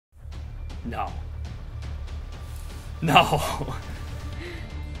No. No.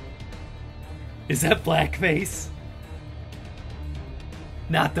 Is that Blackface?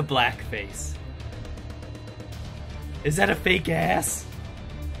 Not the Blackface. Is that a fake ass?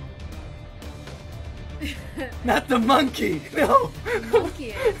 Not the monkey. No. Monkey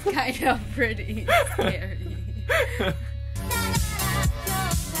is kind of pretty scary.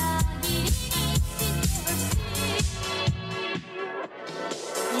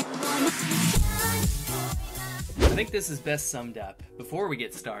 I think this is best summed up, before we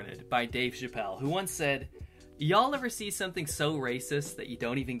get started, by Dave Chappelle, who once said, "Y'all ever see something so racist that you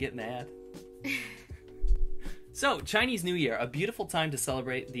don't even get mad?" So, Chinese New Year, a beautiful time to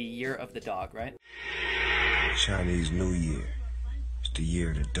celebrate the year of the dog, right? Chinese New Year. It's the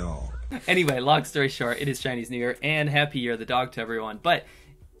year of the dog. Anyway, long story short, it is Chinese New Year, and Happy Year of the Dog to everyone. But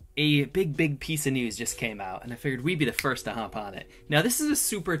a big piece of news just came out, and I figured we'd be the first to hop on it. Now, this is a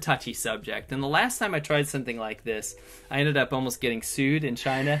super touchy subject, and the last time I tried something like this, I ended up almost getting sued in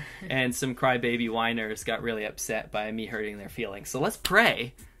China, and some crybaby whiners got really upset by me hurting their feelings. So let's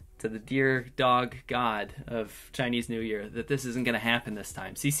pray to the dear dog god of Chinese New Year that this isn't going to happen this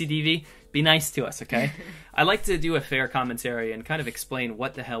time. CCTV, be nice to us, okay? I like to do a fair commentary and kind of explain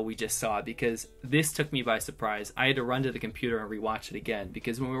what the hell we just saw, because this took me by surprise. I had to run to the computer and rewatch it again,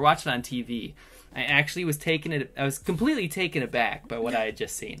 because when we were watching it on TV, I actually was completely taken aback by what I had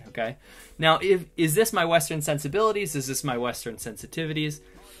just seen, okay? Now, is this my Western sensibilities? Is this my Western sensitivities?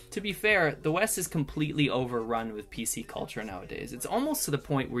 To be fair, the West is completely overrun with PC culture nowadays. It's almost to the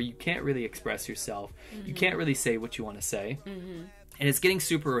point where you can't really express yourself. Mm-hmm. You can't really say what you want to say. Mm-hmm. And it's getting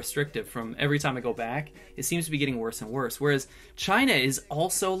super restrictive from every time I go back. It seems to be getting worse and worse. Whereas China is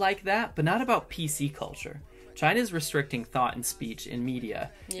also like that, but not about PC culture. China is restricting thought and speech in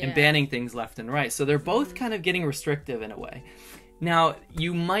media and banning things left and right. So they're both kind of getting restrictive in a way. Now,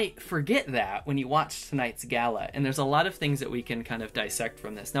 you might forget that when you watch tonight's gala, and there's a lot of things that we can kind of dissect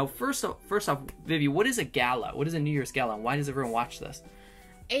from this. Now, first off, Vivi, what is a gala? What is a New Year's gala, and why does everyone watch this?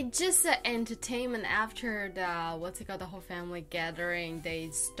 It's just an entertainment after the whole family gathering. They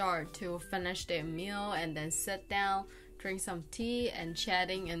start to finish their meal and then sit down, drink some tea and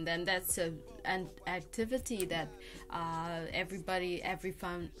chatting, and then that's an activity that every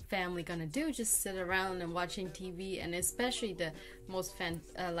family gonna do, just sit around and watching TV. And especially the most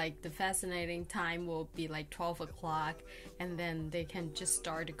the fascinating time will be like 12 o'clock, and then they can just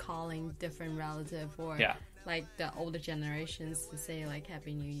start calling different relatives or like the older generations to say like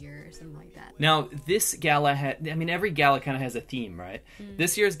Happy New Year or something like that. Now, this gala every gala kind of has a theme, right?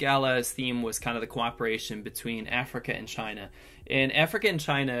 This year's gala's theme was kind of the cooperation between Africa and China. And Africa and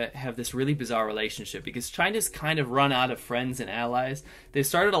China have this really bizarre relationship because China's kind of run out of friends and allies. They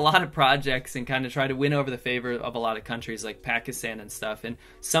started a lot of projects and kind of try to win over the favor of a lot of countries like Pakistan and stuff. And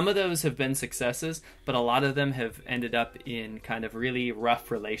some of those have been successes, but a lot of them have ended up in kind of really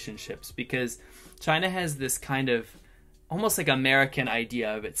rough relationships because China has this kind of almost like American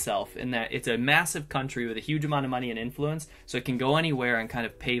idea of itself in that it's a massive country with a huge amount of money and influence, so it can go anywhere and kind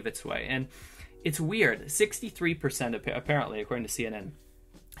of pave its way. And it's weird. 63%, apparently, according to CNN,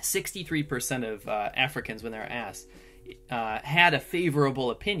 63% of Africans, when they were asked, had a favorable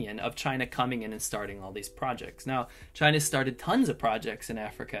opinion of China coming in and starting all these projects. Now, China started tons of projects in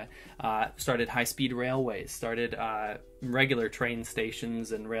Africa, started high-speed railways, started regular train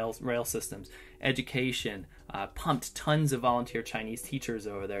stations and rail systems, education, pumped tons of volunteer Chinese teachers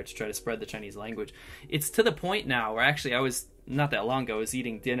over there to try to spread the Chinese language. It's to the point now where actually not that long ago, I was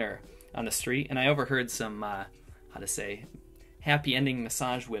eating dinner on the street, and I overheard some, happy ending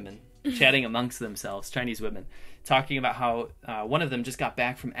massage women chatting amongst themselves, Chinese women, talking about how one of them just got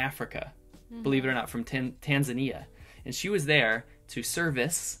back from Africa, believe it or not, from Tanzania. And she was there to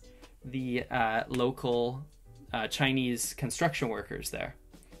service the local Chinese construction workers there.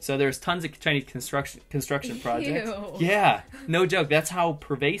 So there's tons of Chinese construction projects. Ew. Yeah, no joke. That's how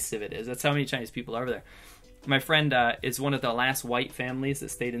pervasive it is. That's how many Chinese people are over there. My friend is one of the last white families that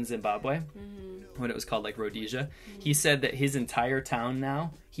stayed in Zimbabwe when it was called like Rhodesia. He said that his entire town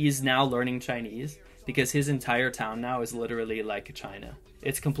now, he's now learning Chinese because his entire town now is literally like China.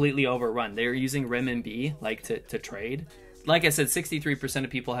 It's completely overrun. They're using renminbi like to trade. Like I said, 63%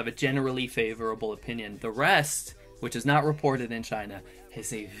 of people have a generally favorable opinion. The rest, which is not reported in China,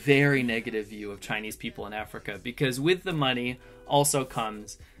 has a very negative view of Chinese people in Africa because with the money also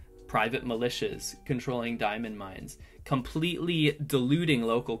comes private militias controlling diamond mines, completely diluting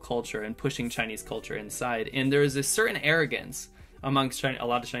local culture and pushing Chinese culture inside. And there is a certain arrogance amongst a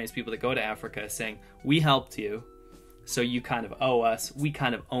lot of Chinese people that go to Africa saying, we helped you, so you kind of owe us, we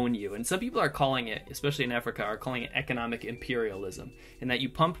kind of own you. And some people are calling it, especially in Africa, are calling it economic imperialism, in that you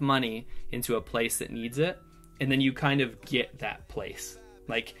pump money into a place that needs it, and then you kind of get that place.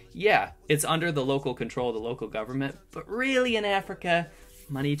 Like, yeah, it's under the local control of the local government, but really in Africa,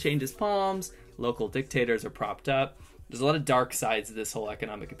 money changes palms, local dictators are propped up. There's a lot of dark sides of this whole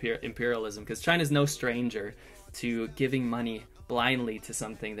economic imperialism, because China's no stranger to giving money blindly to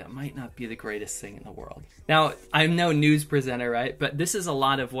something that might not be the greatest thing in the world. Now, I'm no news presenter, right? But this is a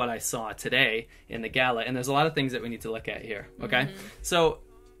lot of what I saw today in the gala, and there's a lot of things that we need to look at here, okay? So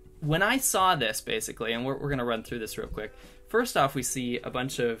when I saw this, basically, and we're going to run through this real quick, first off, we see a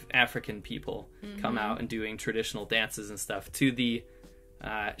bunch of African people come out and doing traditional dances and stuff to the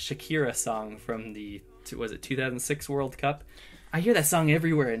Shakira song from the, was it 2006 World Cup? I hear that song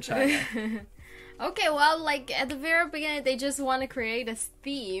everywhere in China. Okay, well, like, at the very beginning, they just want to create a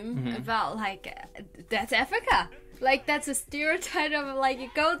theme about, like, that's Africa. Like, that's a stereotype of, like,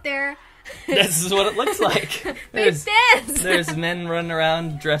 you go there. This is what it looks like. There's men running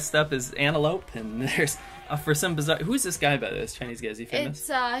around dressed up as antelope, and there's, for some bizarre... Who's this guy, by the way, this Chinese guy? Is he famous?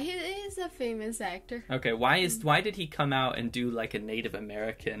 He's a famous actor. Okay, why did he come out and do, like, a Native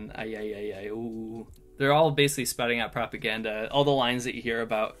American, ooh. They're all basically spouting out propaganda. All the lines that you hear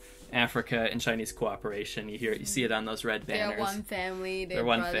about Africa and Chinese cooperation, you see it on those red banners. They're one family. They're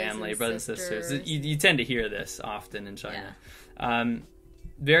one family, brothers and sisters. You tend to hear this often in China. Yeah.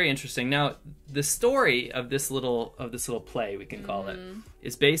 Very interesting. Now, the story of this little play, we can call it,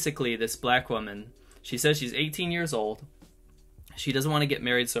 is basically this black woman. She says she's 18 years old. She doesn't want to get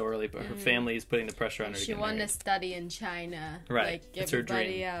married so early, but her family is putting the pressure on her to get married. She wants to study in China, right? Like it's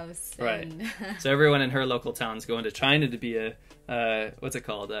everybody her dream. Else. Right. So everyone in her local town is going to China to be a what's it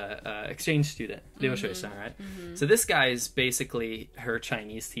called? Exchange student. 留学生, right? So this guy is basically her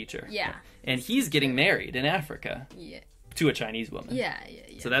Chinese teacher. Yeah. And he's getting married in Africa. Yeah. To a Chinese woman. Yeah.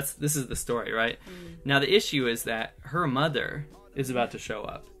 So this is the story, right? Now the issue is that her mother is about to show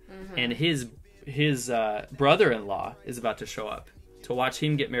up, and his brother-in-law is about to show up to watch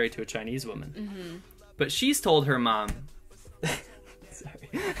him get married to a Chinese woman. But she's told her mom...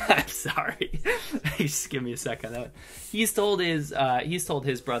 I'm sorry. Just give me a second on that one. He's told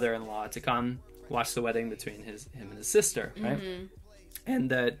his brother-in-law to come watch the wedding between him and his sister, right? And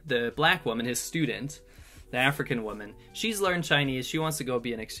the black woman, his student, the African woman, she's learned Chinese. She wants to go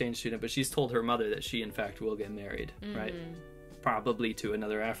be an exchange student, but she's told her mother that she, in fact, will get married, right? Probably to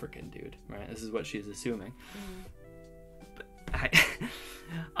another African dude, right? This is what she's assuming. But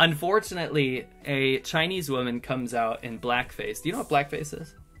unfortunately, a Chinese woman comes out in blackface. Do you know what blackface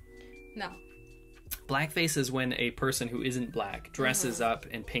is? No. Blackface is when a person who isn't black dresses up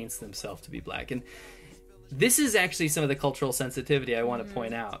and paints themselves to be black. And this is actually some of the cultural sensitivity I want to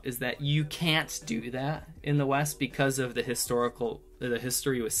point out, is that you can't do that in the West because of the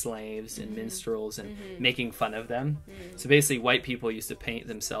history with slaves and minstrels and making fun of them. So basically white people used to paint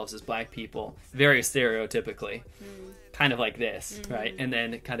themselves as black people very stereotypically, kind of like this, right? And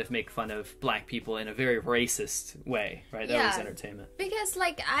then kind of make fun of black people in a very racist way, right? That was entertainment. Because,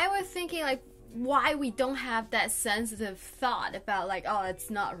 like, I was thinking, like, why we don't have that sensitive thought about, like, oh, it's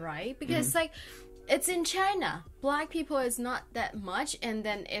not right? Because, like, it's in China. Black people is not that much, and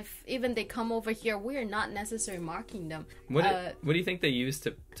then if even they come over here, we're not necessarily marking them. What do you think they used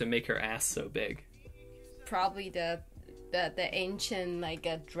to make her ass so big? Probably the ancient, like,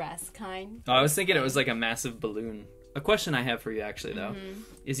 a dress kind. Oh, I was thinking it was like a massive balloon. A question I have for you, actually, though,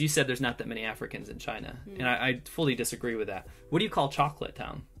 is you said there's not that many Africans in China, and I fully disagree with that. What do you call Chocolate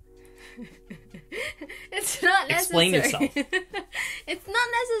Town? It's not necessary. Explain yourself. It's not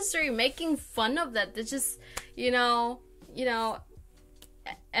necessary making fun of that. It's just, you know,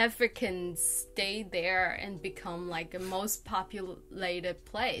 Africans stay there and become like the most populated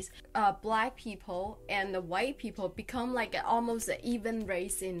place. Black people and the white people become like almost an even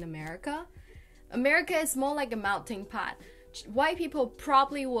race in America. America is more like a melting pot. White people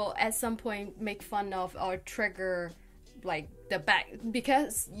probably will at some point make fun of or trigger like the back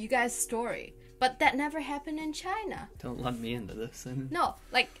because you guys' story, but that never happened in China. Don't lump me into this. No,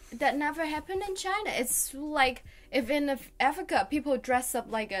 like that never happened in China. It's like if in Africa people dress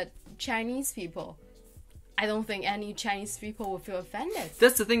up like a Chinese people, I don't think any Chinese people will feel offended.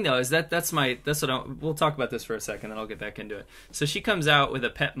 That's the thing, though, is we'll talk about this for a second, then I'll get back into it. So she comes out with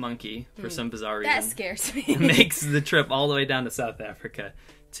a pet monkey for some bizarre reason. That scares me. Makes the trip all the way down to South Africa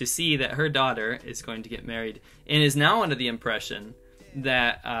to see that her daughter is going to get married, and is now under the impression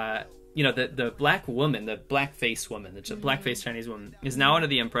that you know, the black woman, the blackface woman, the blackface Chinese woman, is now under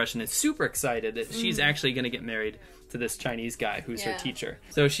the impression, is super excited that she's actually going to get married to this Chinese guy who's her teacher.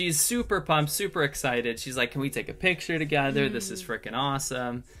 So she's super pumped, super excited. She's like, can we take a picture together? This is freaking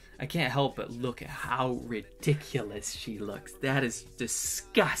awesome. I can't help but look at how ridiculous she looks. That is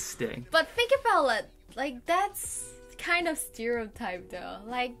disgusting. But think about it. Like, that's kind of stereotype, though.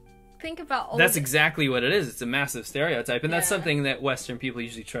 Like, think about all that's exactly what it is. It's a massive stereotype, and that's something that Western people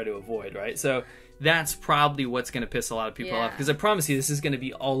usually try to avoid, right? So that's probably what's going to piss a lot of people off, because I promise you, this is going to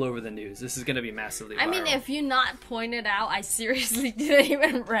be all over the news. This is going to be massively viral. I mean, if you not pointed out, I seriously didn't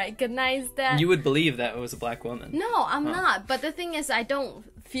even recognize that. You would believe that it was a black woman. No, I'm not. But the thing is, I don't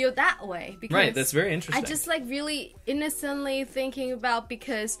feel that way. Because right, that's very interesting. I just like really innocently thinking about,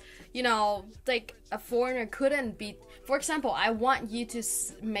 because, you know, like a foreigner couldn't be... For example, I want you to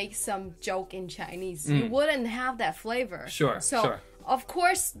make some joke in Chinese. You wouldn't have that flavor. Sure, so, of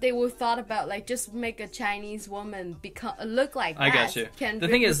course, they would thought about, like, just make a Chinese woman look like that. I got you. The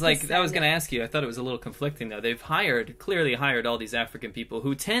thing is, like, I was going to ask you, I thought it was a little conflicting, though. They've clearly hired all these African people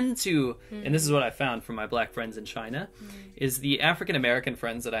who tend to, and this is what I found from my black friends in China, is the African-American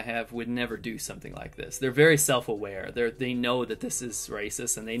friends that I have would never do something like this. They're very self-aware. They know that this is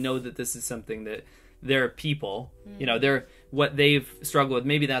racist, and they know that this is something that their people, you know, they're what they've struggled with,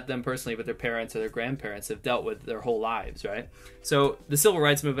 maybe not them personally, but their parents or their grandparents have dealt with their whole lives, right? So the civil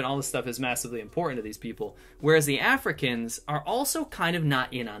rights movement, all this stuff is massively important to these people, whereas the Africans are also kind of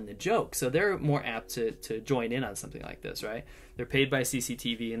not in on the joke, so they're more apt to join in on something like this, right? They're paid by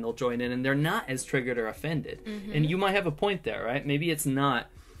CCTV and they'll join in, and they're not as triggered or offended. And you might have a point there, right? Maybe it's not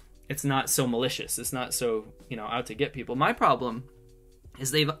so malicious, it's not so, you know, out to get people. My problem is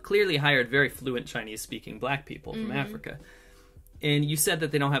they've clearly hired very fluent Chinese-speaking black people from Africa. And you said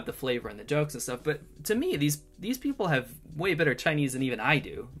that they don't have the flavor and the jokes and stuff, but to me, these people have way better Chinese than even I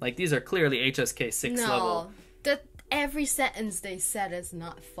do. Like, these are clearly HSK 6 level. No, every sentence they said is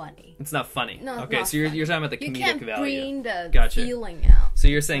not funny. It's not funny. No, it's okay, not so you're funny. talking about the comedic value. You can't bring the feeling out. So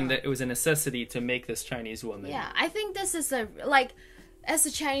you're saying that it was a necessity to make this Chinese woman. Yeah, I think this is like... As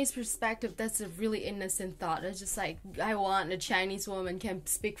a Chinese perspective, that's a really innocent thought. It's just like, I want a Chinese woman can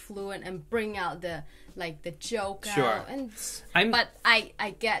speak fluent and bring out the joke out. But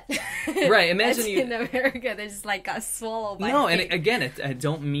I get right. Imagine you in America, they just like got swallowed by and again, I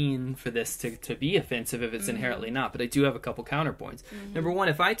don't mean for this to be offensive if it's inherently not, but I do have a couple counterpoints. Number one,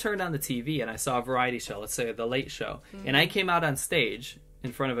 if I turned on the TV and I saw a variety show, let's say The Late Show, and I ccame out on stage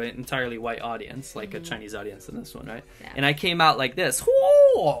in front of an entirely white audience, like a Chinese audience in this one, right? Yeah. And I came out like this.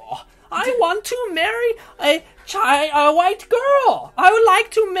 Oh, I want to marry a white girl. I would like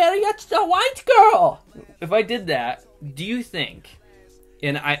to marry a white girl. If I did that, do you think,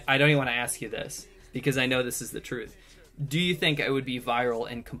 and I don't even want to ask you this, because I know this is the truth, do you think it would be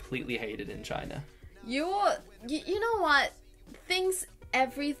viral and completely hated in China? You know what?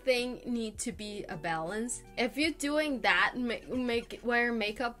 Everything need to be a balance. If you're doing that, wear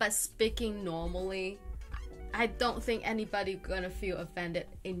makeup but speaking normally, I don't think anybody gonna feel offended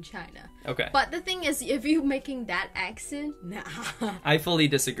in China. Okay. But the thing is, if you're making that accent, nah. I fully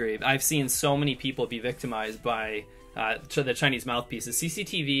disagree. I've seen so many people be victimized by the Chinese mouthpieces.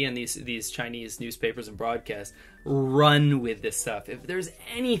 CCTV and these Chinese newspapers and broadcasts run with this stuff. If there's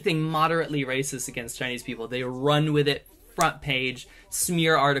anything moderately racist against Chinese people, they run with it. Front page,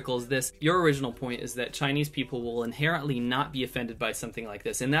 smear articles, this. Your original point is that Chinese people will inherently not be offended by something like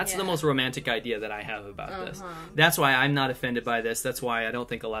this. And that's the most romantic idea that I have about this. That's why I'm not offended by this. That's why I don't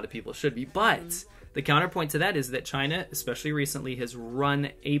think a lot of people should be. But the counterpoint to that is that China, especially recently, has run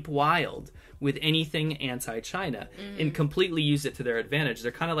ape wild with anything anti-China and completely used it to their advantage.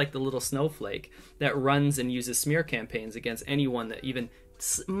 They're kind of like the little snowflake that runs and uses smear campaigns against anyone that even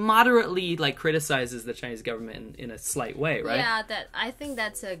moderately criticizes the Chinese government in a slight way, right? Yeah, I think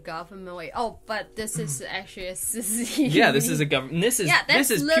that's a government way. Oh, but this is actually a CCTV. Yeah, this is a government. This is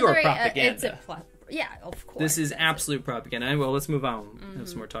pure propaganda. Yeah, of course. This is absolute propaganda. Well, let's move on. Have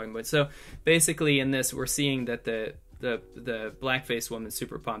some more talking about it. So basically, in this, we're seeing that the blackface woman's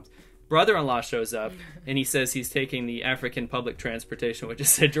super pumped. Brother-in-law shows up, and he says he's taking the African public transportation, which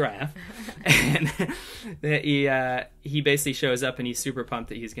is a giraffe. And he basically shows up, and he's super pumped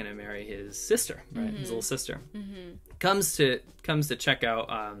that he's going to marry his sister, right? His little sister. Comes to check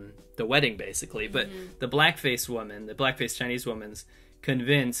out the wedding, basically. But the blackface Chinese woman's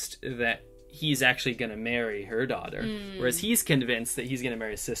convinced that he's actually going to marry her daughter, whereas he's convinced that he's going to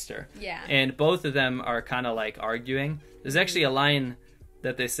marry his sister. Yeah. And both of them are kind of arguing. There's actually a line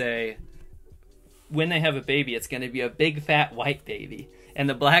that they say, when they have a baby, it's going to be a big fat white baby. And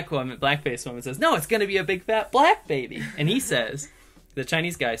the blackface woman says, no, it's going to be a big fat black baby. And he says, the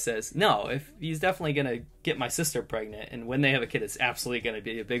Chinese guy says, no, if he's definitely going to get my sister pregnant, and when they have a kid, it's absolutely going to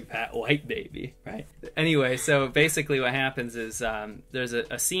be a big fat white baby, right? Anyway, so basically what happens is there's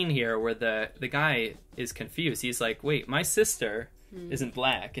a scene here where the guy is confused. He's like, wait, my sister isn't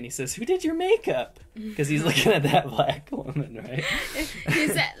black. And he says, who did your makeup? Because he's looking at that black woman, right? He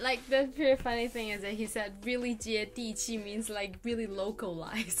said, like, the pretty funny thing is that he said, really 接地气 means like really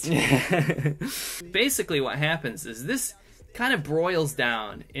localized. Basically what happens is this kind of broils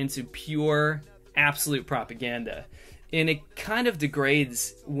down into pure absolute propaganda, and it kind of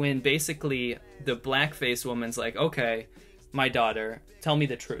degrades when basically the blackface woman's like, okay, my daughter, tell me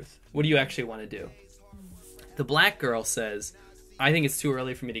the truth, what do you actually want to do? The black girl says, I think it's too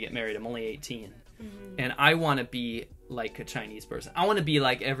early for me to get married, I'm only 18, and I want to be like a Chinese person, I want to be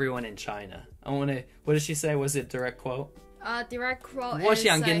like everyone in China, I want to, what did she say, was it direct quote? Direct quote 我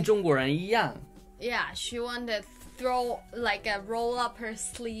想 is 跟 like, 中国人一样 yeah, she wanted throw like a roll up her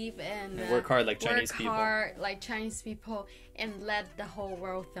sleeve and work hard like Chinese work people. hard like Chinese people and let the whole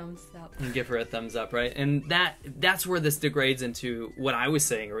world thumbs up. And give her a thumbs up, right? And that's where this degrades into what I was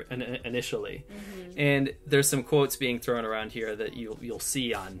saying initially. And there's some quotes being thrown around here that you'll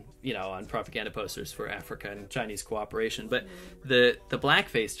see on on propaganda posters for Africa and Chinese cooperation. But the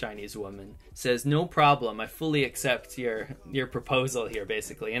blackface Chinese woman says, "No problem, I fully accept your proposal here,"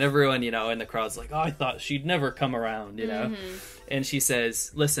 basically. And everyone in the crowd's like, "Oh, I thought she'd never come around," And she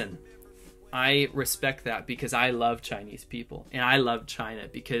says, "Listen, I respect that because I love Chinese people and I love China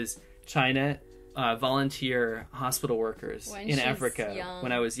because China volunteer hospital workers in Africa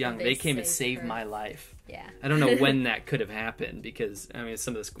when I was young, they came and saved my life." Yeah. I don't know when that could have most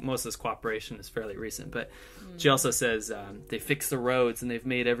of this cooperation is fairly recent, but she also says they fixed the roads and they've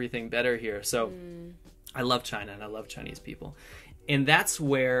made everything better here. So I love China and I love Chinese people. And that's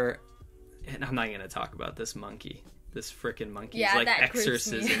where, and I'm not going to talk about this monkey. This frickin' monkey is like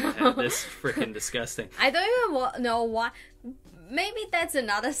exorcism. And this frickin' disgusting. I don't even know why. Maybe that's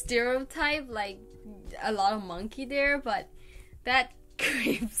another stereotype, like a lot of monkey there, but that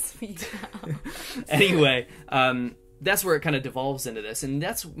creeps me out. Anyway, that's where it kind of devolves into this. And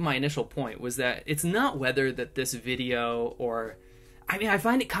that's my initial point, was that it's not whether that this video or... I mean, I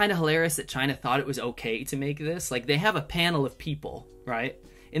find it kind of hilarious that China thought it was okay to make this. Like, they have a panel of people, right?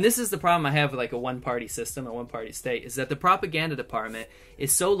 And this is the problem I have with like a one-party system, a one-party state, is that the propaganda department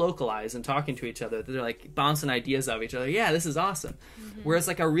is so localized and talking to each other that they're like bouncing ideas off each other. Yeah, this is awesome. Whereas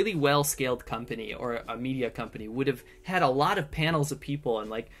like a really well-scaled company or a media company would have had a lot of panels of people and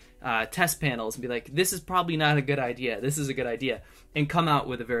like test panels and be like, this is probably not a good idea. This is a good idea. And come out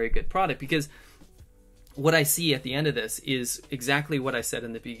with a very good product. Because what I see at the end of this is exactly what I said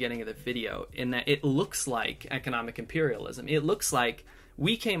in the beginning of the video, in that it looks like economic imperialism. It looks like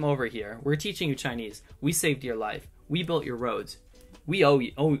we came over here, we're teaching you Chinese, we saved your life, we built your roads, we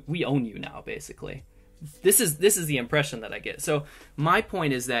own you now, basically. This is the impression that I get. So my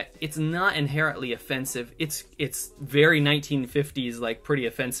point is that it's not inherently offensive. It's very 1950s, like pretty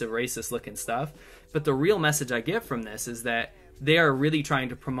offensive, racist looking stuff. But the real message I get from this is that they are really trying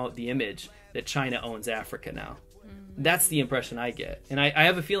to promote the image that China owns Africa now. That's the impression I get. And I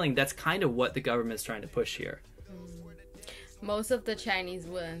have a feeling that's kind of what the government's trying to push here. Most of the Chinese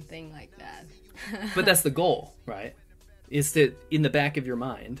wouldn't think like that. But that's the goal, right? Is to, in the back of your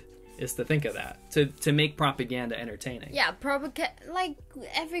mind, is to think of that. To make propaganda entertaining. Yeah, like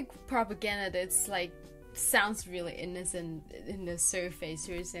every propaganda that's like sounds really innocent in the surface.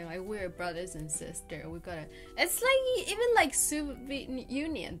 You're saying like, we're brothers and sisters. We gotta. It's like even like Soviet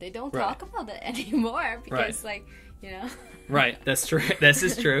Union. They don't talk about that anymore because Right, that's true. This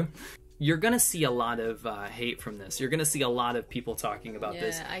is true. You're going to see a lot of hate from this. You're going to see a lot of people talking about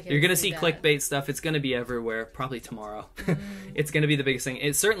this. You're going to see clickbait stuff. It's going to be everywhere, probably tomorrow. It's going to be the biggest thing.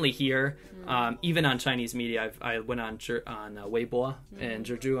 It's certainly here. Even on Chinese media, I went on Weibo and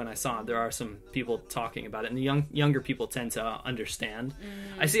Zhuzhu, and I saw there are some people talking about it. And the younger people tend to understand.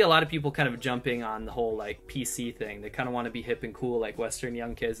 I see a lot of people kind of jumping on the whole like PC thing. They kind of want to be hip and cool like Western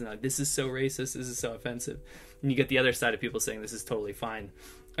young kids. And like, this is so racist. This is so offensive. And you get the other side of people saying this is totally fine.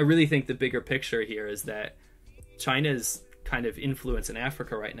 I really think the bigger picture here is that China's kind of influence in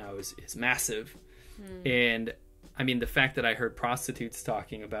Africa right now is massive. And I mean, the fact that I heard prostitutes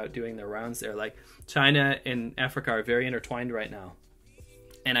talking about doing their rounds there, like China and Africa are very intertwined right now.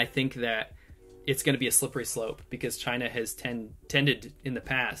 And I think that it's going to be a slippery slope because China has tended in the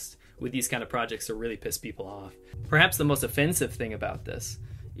past with these kind of projects to really piss people off. Perhaps the most offensive thing about this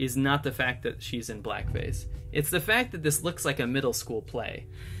is not the fact that she's in blackface. It's the fact that this looks like a middle school play.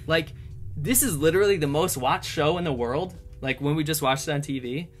 Like, this is literally the most watched show in the world. Like, when we just watched it on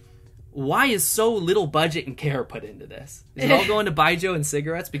TV, why is so little budget and care put into this? Is it all going to Baijiu and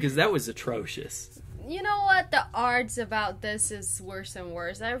cigarettes? Because that was atrocious. You know what? The arts about this is worse and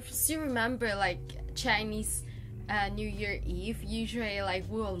worse. I still remember, like, Chinese New Year Eve. Usually, like,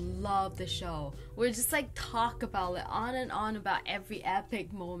 we'll love the show. We'll just, like, talk about it on and on about every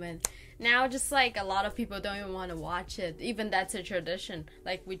epic moment. Now, just, like, a lot of people don't even want to watch it. Even that's a tradition.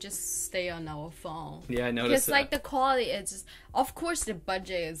 Like, we just stay on our phone. Yeah, I noticed because, that. like, the quality is just... Of course, the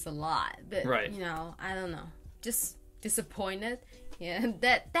budget is a lot. But, right. you know, I don't know. Just disappointed. Yeah,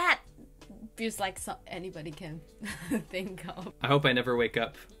 that feels like anybody can think of. I hope I never wake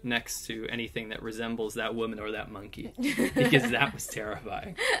up next to anything that resembles that woman or that monkey, because that was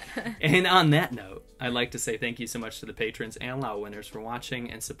terrifying. And on that note, I'd like to say thank you so much to the patrons and Laowinners for watching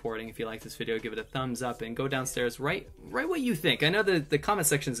and supporting. If you like this video, give it a thumbs up and go downstairs, write what you think. I know the comment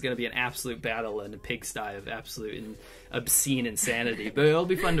section is going to be an absolute battle and a pigsty of absolute and obscene insanity, but it'll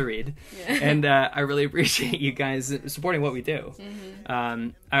be fun to read. Yeah. And I really appreciate you guys supporting what we do.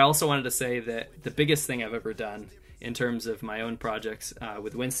 I also wanted to say that the biggest thing I've ever done in terms of my own projects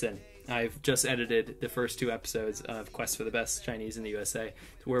with Winston, I've just edited the first 2 episodes of Quest for the Best Chinese in the USA,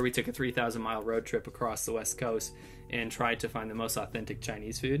 where we took a 3,000-mile road trip across the West Coast and tried to find the most authentic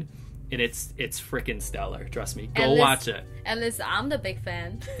Chinese food. And it's freaking stellar. Trust me. Go watch it. At least I'm the big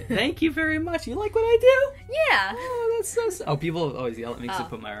fan. Thank you very much. You like what I do? Yeah. Oh, that's so... Oh, people always yell at me because I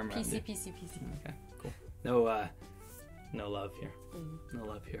put my arm around you. PC. Okay, cool. No love here. No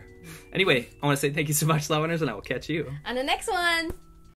love here. Anyway, I want to say thank you so much, Laowinners, and I will catch you on the next one.